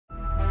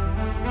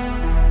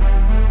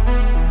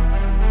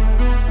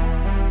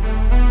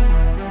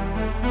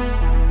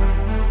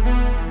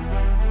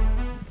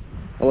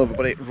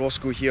everybody,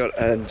 Rossco here,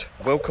 and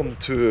welcome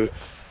to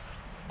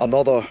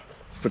another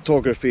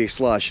photography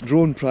 /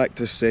 drone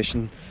practice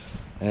session.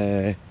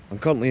 I'm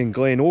currently in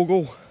Glen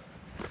Ogle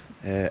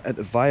at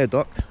the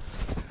viaduct,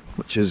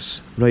 which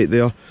is right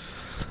there.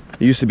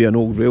 It used to be an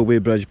old railway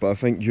bridge, but I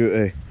think due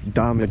to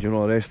damage and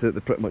all the rest of it,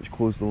 they pretty much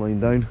closed the line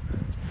down.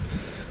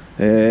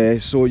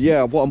 So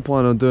yeah, what I'm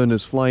planning on doing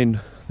is flying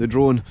the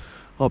drone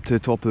up to the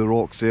top of the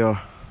rocks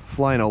there,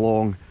 flying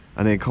along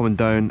and then coming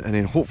down, and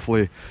then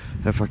hopefully,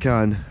 if I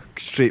can,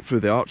 straight through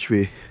the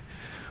archway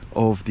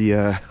of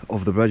the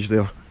bridge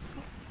there.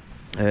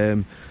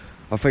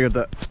 I figured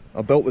that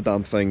I built the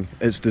damn thing.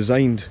 It's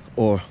designed,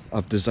 or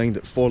I've designed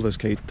it for this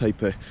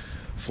type of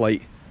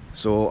flight,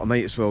 so I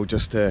might as well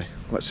just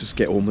let's just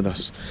get on with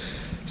this.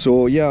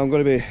 So yeah, I'm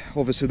going to be,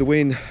 obviously the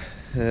Wayne,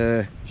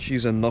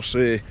 she's in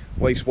nursery,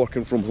 wife's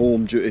working from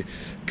home due to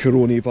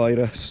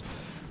coronavirus.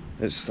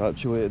 It's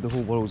actually, the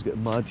whole world's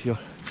getting mad here,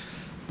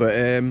 but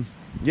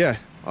yeah,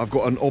 I've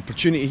got an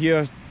opportunity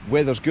here.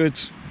 Weather's good,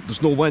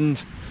 there's no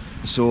wind,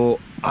 so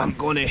I'm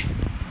gonna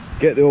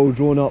get the old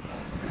drone up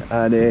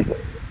and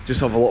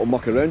just have a little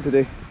muck around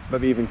today,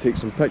 maybe even take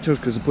some pictures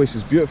because the place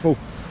is beautiful.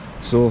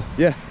 So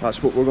yeah,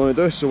 that's what we're going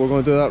to do, so we're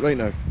going to do that right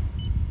now.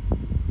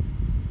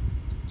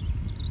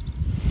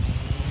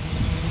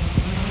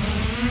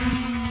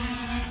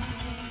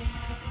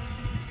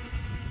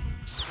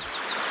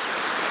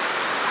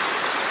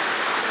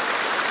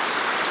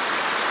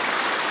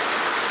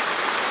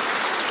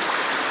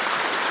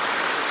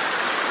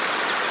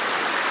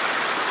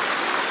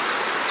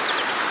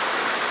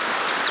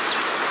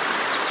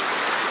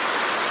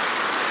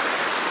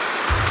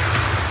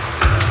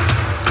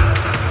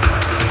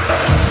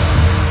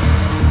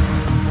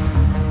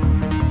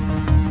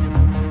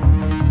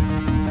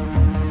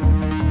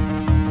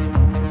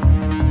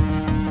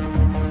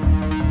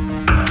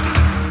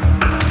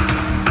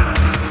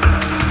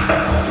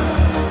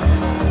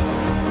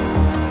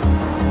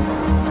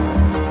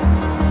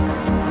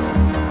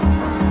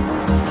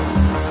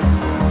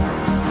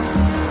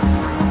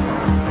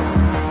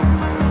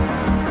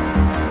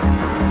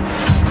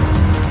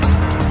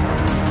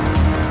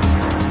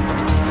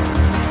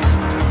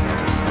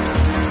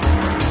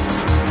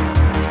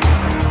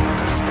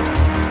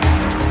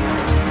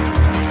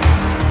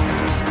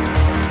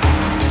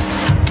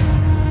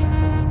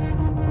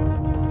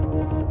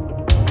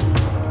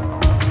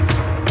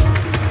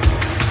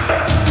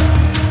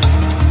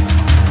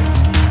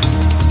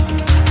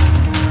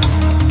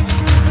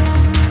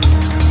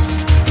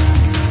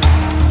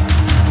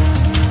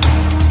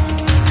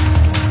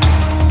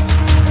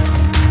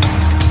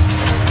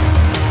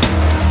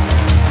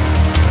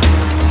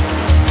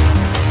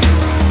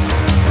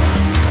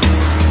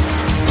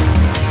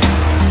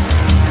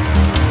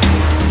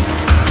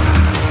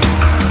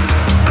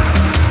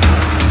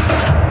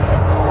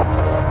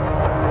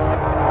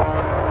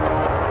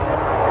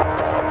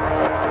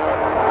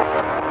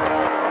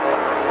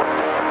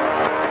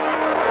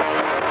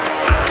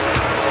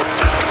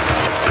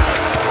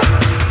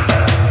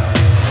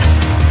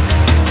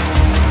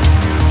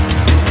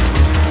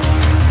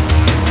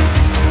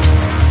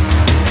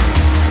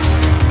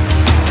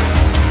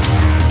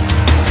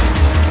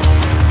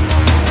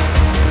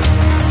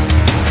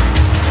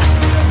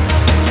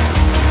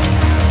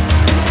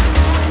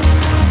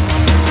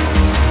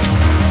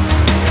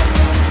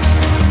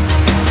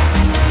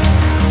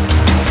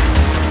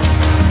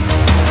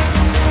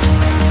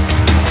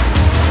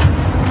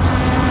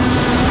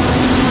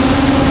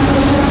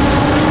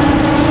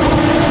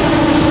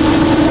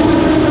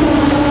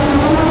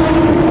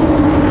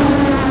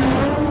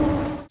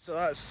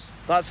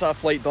 That's that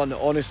flight done.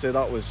 Honestly,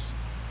 that was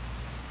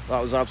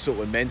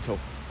absolutely mental,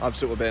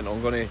 absolutely mental.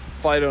 I'm going to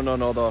fire on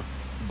another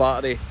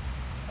battery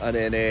and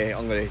then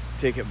I'm going to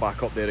take it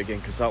back up there again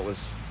because that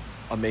was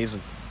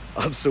amazing,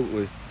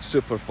 absolutely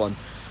super fun,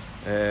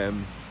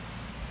 and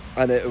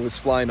it was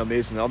flying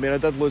amazing. I mean, I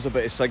did lose a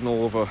bit of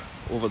signal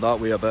over that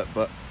way a bit,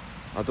 but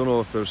I don't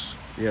know if there's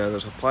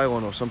a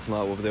pylon or something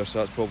like that over there, so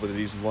that's probably the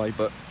reason why.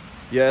 But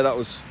yeah, that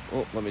was,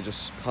 oh, let me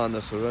just pan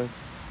this around.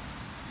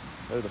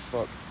 How the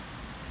fuck?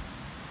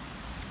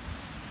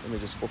 Let me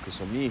just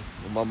focus on me,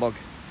 on my mug.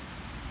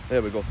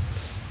 There we go.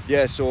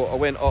 Yeah, so I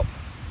went up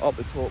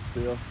the top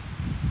there,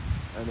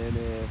 and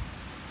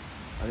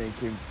then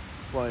came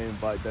flying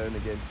back down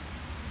again.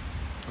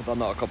 I've done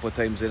that a couple of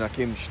times, then I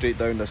came straight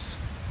down this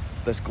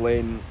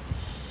glen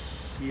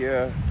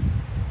here.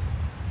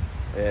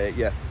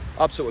 Yeah,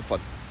 absolutely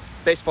fun.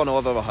 Best fun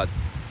I've ever had.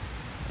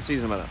 See you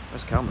in a minute.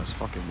 This camera's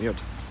fucking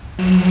weird.